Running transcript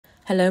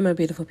Hello my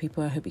beautiful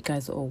people, I hope you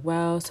guys are all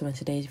well. So in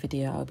today's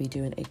video I'll be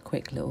doing a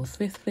quick little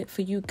thrift flip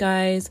for you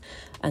guys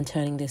and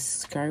turning this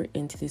skirt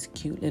into this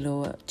cute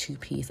little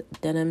two-piece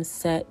denim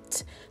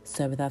set.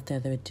 So without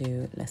further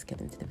ado, let's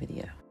get into the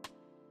video.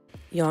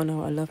 Y'all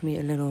know I love me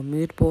a little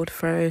mood board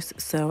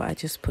first, so I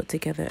just put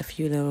together a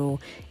few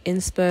little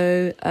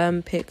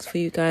inspo pics for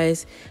you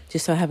guys,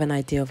 just so I have an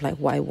idea of like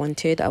what I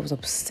wanted. I was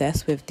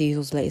obsessed with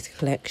Diesel's latest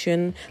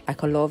collection.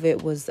 Like a lot of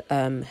it was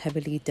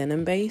heavily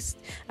denim based,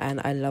 and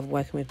I love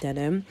working with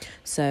denim.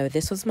 So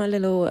this was my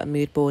little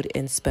mood board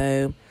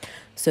inspo.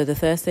 So the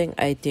first thing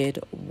I did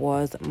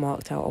was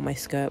marked out on my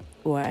skirt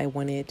where I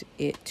wanted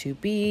it to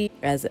be,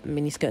 as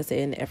mini skirts are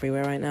in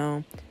everywhere right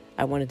now.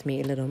 I wanted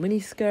me a little mini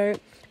skirt,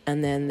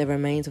 and then the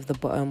remains of the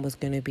bottom was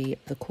going to be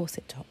the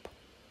corset top.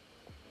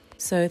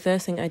 So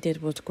first thing I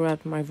did was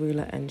grab my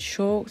ruler and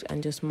chalk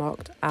and just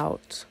marked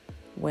out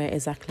where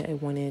exactly I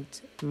wanted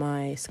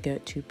my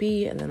skirt to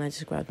be, and then I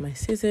just grabbed my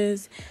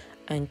scissors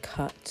and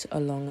cut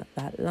along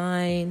that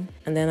line.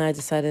 And then I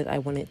decided I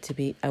wanted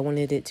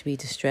it to be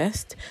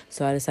distressed,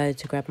 so I decided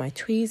to grab my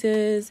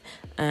tweezers,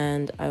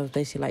 and I was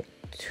basically like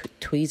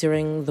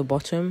tweezering the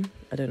bottom.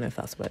 I don't know if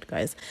that's a word,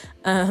 guys,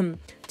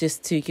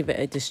 just to give it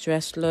a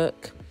distressed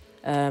look.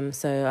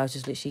 So I was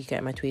just literally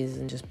getting my tweezers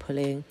and just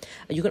pulling.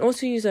 You can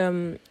also use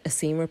a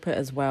seam ripper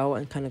as well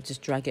and kind of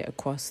just drag it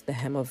across the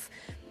hem of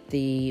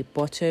the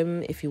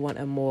bottom if you want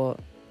a more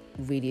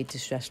really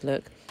distressed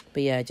look.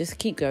 But yeah, just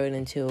keep going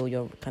until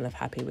you're kind of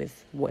happy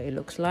with what it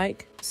looks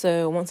like.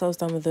 So once I was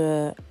done with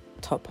the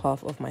top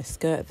half of my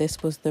skirt,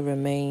 this was the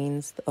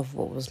remains of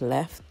what was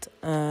left.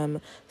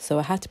 So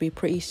I had to be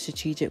pretty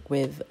strategic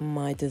with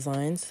my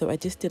designs, so I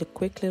just did a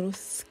quick little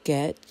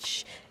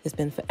sketch. It's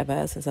been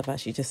forever since I've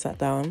actually just sat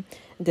down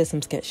and did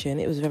some sketching.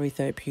 It was very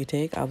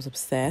therapeutic. I was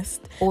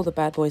obsessed. All the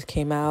bad boys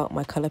came out: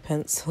 my color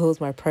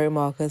pencils, my pro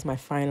markers, my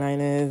fine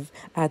liners.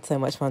 I had so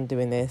much fun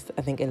doing this.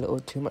 I think a little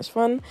too much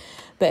fun,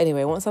 but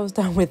anyway, once I was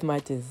done with my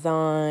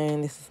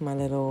design, this is my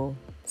little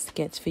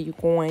sketch for you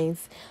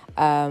guys.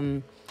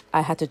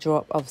 I had to draw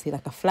up obviously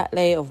like a flat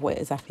lay of what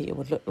exactly it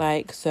would look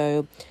like.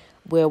 So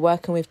we're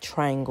working with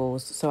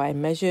triangles. So I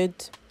measured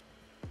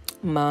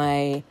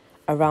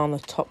around the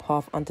top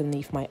half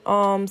underneath my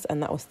arms,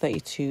 and that was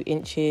 32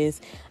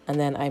 inches. And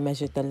then I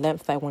measured the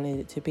length that I wanted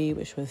it to be,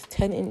 which was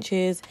 10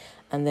 inches.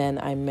 And then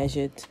I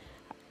measured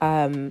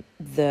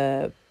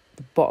the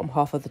bottom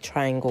half of the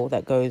triangle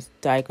that goes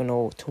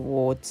diagonal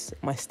towards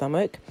my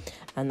stomach,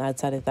 and I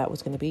decided that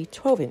was going to be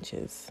 12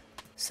 inches.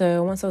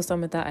 So once I was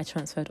done with that, I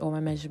transferred all my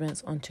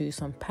measurements onto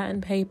some pattern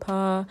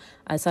paper.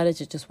 I decided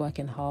to just work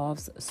in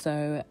halves.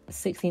 So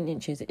 16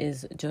 inches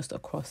is just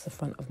across the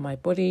front of my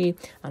body,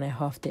 and I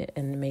halved it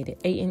and made it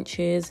 8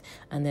 inches.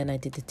 And then I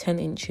did the 10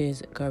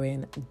 inches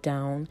going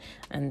down,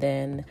 and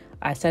then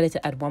I decided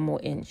to add 1 more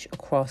inch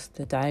across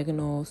the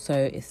diagonal. So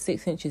it's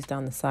 6 inches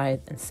down the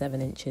side and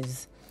 7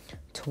 inches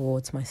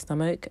towards my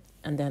stomach.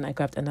 And then I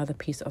grabbed another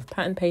piece of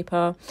pattern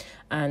paper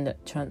and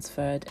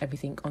transferred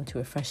everything onto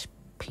a fresh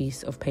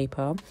piece of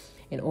paper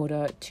in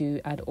order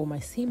to add all my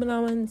seam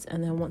allowance.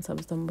 And then once I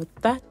was done with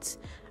that,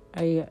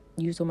 I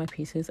used all my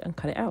pieces and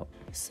cut it out.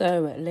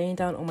 So laying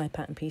down all my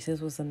pattern pieces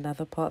was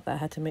another part that I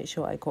had to make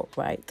sure I got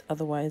right,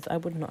 otherwise I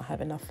would not have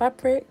enough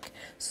fabric.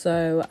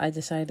 So I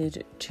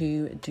decided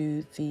to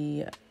do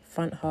the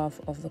front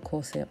half of the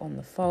corset on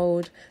the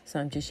fold,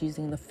 so I'm just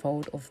using the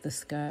fold of the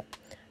skirt,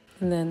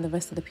 and then the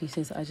rest of the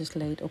pieces I just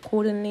laid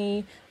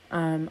accordingly.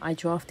 I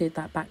drafted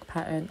that back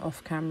pattern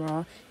off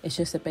camera. It's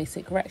just a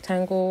basic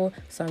rectangle,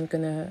 so I'm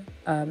gonna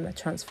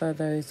transfer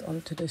those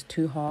onto those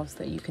 2 halves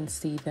that you can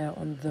see there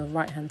on the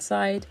right hand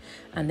side,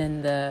 and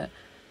then the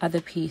other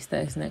piece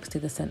that is next to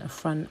the center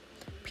front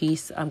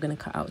piece, I'm gonna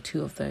cut out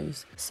 2 of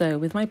those. So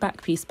with my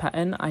back piece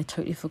pattern, I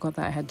totally forgot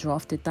that I had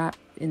drafted that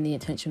in the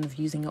intention of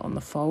using it on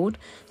the fold,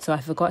 so I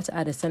forgot to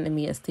add a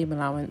centimeter seam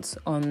allowance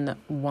on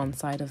one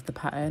side of the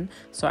pattern,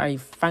 so I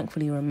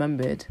thankfully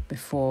remembered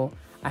before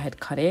I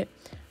had cut it.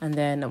 And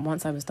then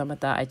once I was done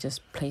with that, I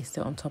just placed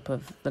it on top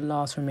of the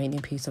last remaining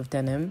piece of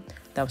denim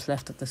that was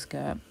left of the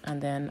skirt,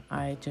 and then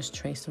I just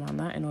traced around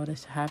that in order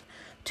to have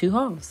 2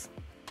 halves.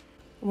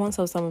 Once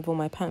I was done with all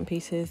my pattern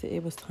pieces,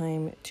 it was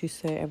time to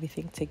sew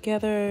everything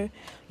together.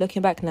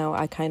 Looking back now,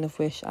 I kind of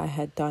wish I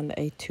had done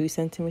a 2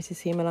 centimeter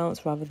seam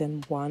allowance rather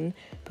than 1,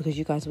 because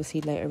you guys will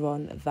see later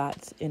on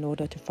that in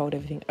order to fold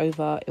everything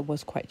over, it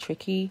was quite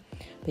tricky.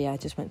 But yeah, I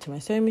just went to my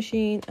sewing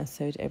machine and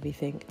sewed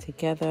everything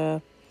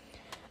together.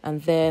 And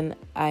then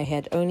I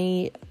had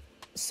only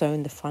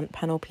sewn the front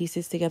panel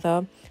pieces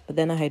together, but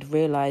then I had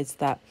realized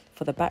that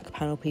for the back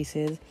panel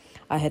pieces,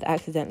 I had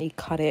accidentally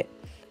cut it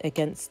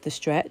against the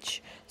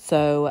stretch.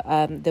 So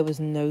there was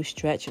no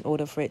stretch in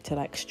order for it to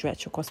like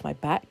stretch across my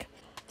back.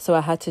 So I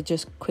had to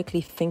just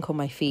quickly think on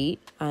my feet,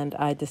 and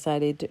I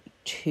decided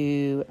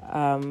to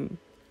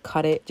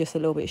cut it just a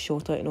little bit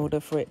shorter in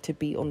order for it to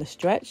be on the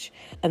stretch.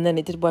 And then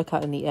it did work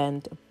out in the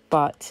end,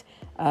 but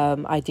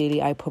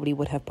ideally I probably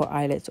would have put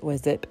eyelets or a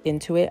zip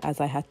into it, as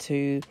I had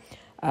to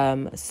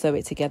sew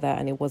it together,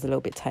 and it was a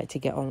little bit tight to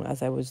get on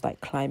as I was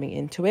like climbing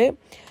into it.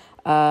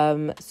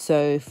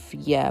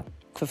 Yeah,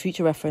 for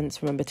future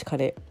reference, remember to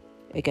cut it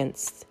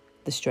against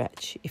the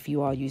stretch if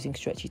you are using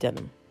stretchy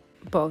denim.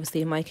 But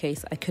obviously in my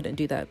case, I couldn't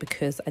do that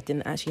because I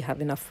didn't actually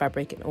have enough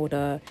fabric in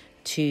order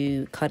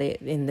to cut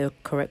it in the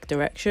correct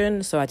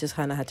direction. So I just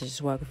kind of had to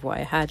just work with what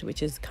I had,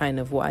 which is kind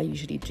of what I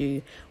usually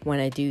do when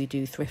I do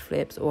thrift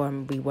flips or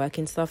I'm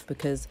reworking stuff,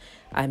 because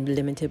I'm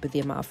limited with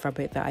the amount of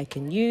fabric that I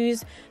can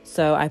use.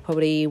 So I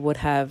probably would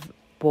have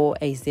bought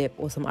a zip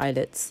or some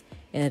eyelets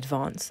in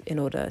advance in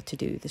order to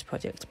do this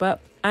project.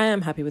 But I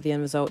am happy with the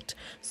end result.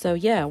 So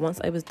yeah,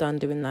 once I was done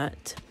doing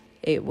that,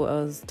 it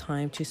was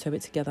time to sew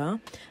it together,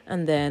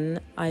 and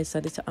then I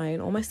decided to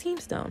iron all my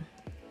seams down.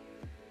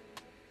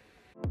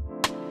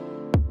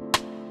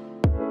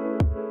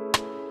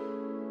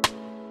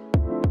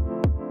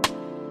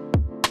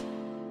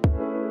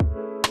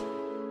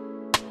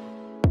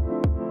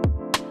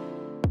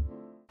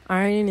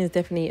 Ironing is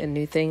definitely a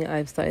new thing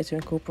I've started to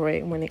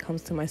incorporate when it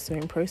comes to my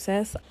sewing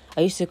process.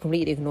 I used to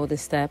completely ignore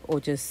this step or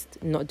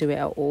just not do it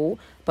at all.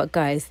 But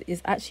guys,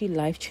 it's actually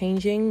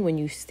life-changing when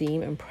you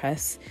steam and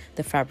press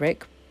the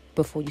fabric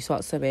before you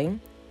start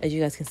sewing. As you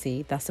guys can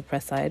see, that's the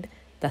press side,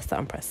 that's the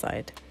unpressed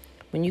side.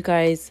 When you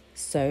guys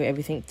sew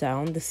everything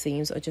down, the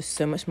seams are just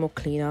so much more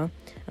cleaner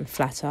and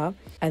flatter.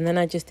 And then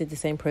I just did the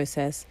same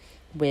process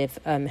with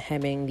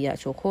hemming the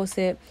actual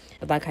corset.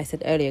 But like I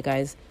said earlier,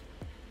 guys,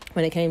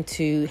 when it came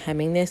to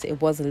hemming this,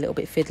 it was a little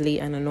bit fiddly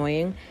and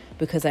annoying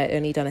because I had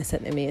only done a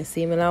centimetre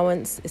seam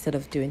allowance instead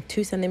of doing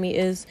 2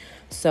 centimetres.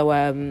 So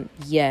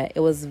yeah,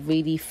 it was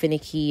really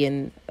finicky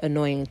and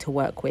annoying to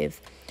work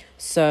with.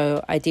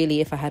 So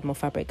ideally, if I had more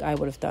fabric, I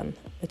would have done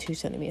a 2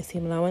 centimetre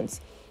seam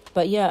allowance.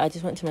 But yeah, I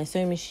just went to my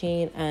sewing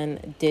machine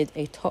and did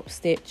a top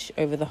stitch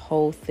over the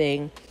whole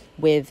thing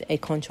with a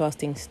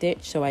contrasting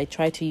stitch. So I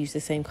tried to use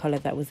the same colour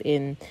that was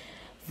in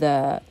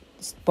the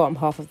bottom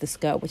half of the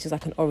skirt, which is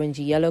like an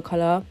orangey yellow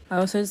color. I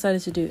also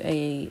decided to do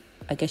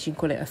I guess you can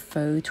call it a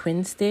faux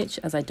twin stitch,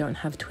 as I don't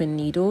have twin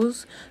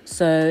needles.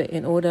 So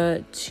in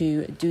order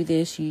to do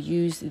this, you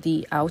use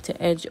the outer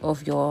edge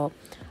of your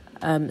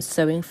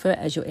sewing foot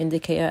as your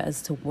indicator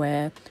as to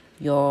where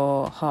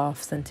your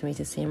 1/2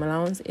 centimetre seam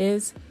allowance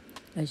is,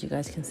 as you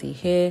guys can see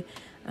here.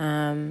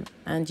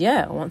 And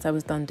yeah, once I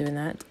was done doing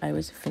that, I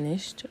was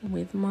finished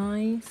with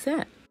my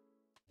set.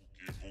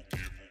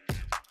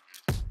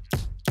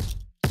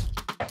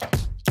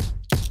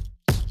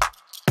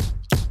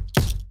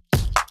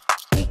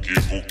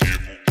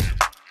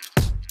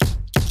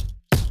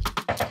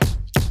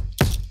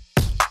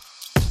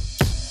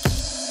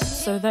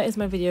 So that is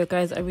my video,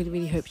 guys. I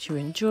really hope you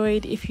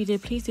enjoyed. If you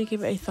did, please do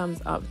give it a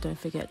thumbs up. Don't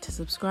forget to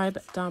subscribe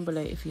down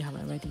below if you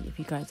haven't already, if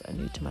you guys are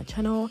new to my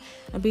channel.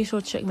 And be sure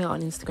to check me out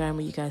on Instagram,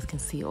 where you guys can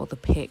see all the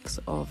pics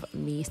of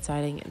me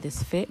styling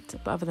this fit.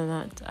 But other than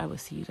that, I will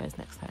see you guys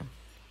next time.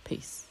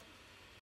 Peace.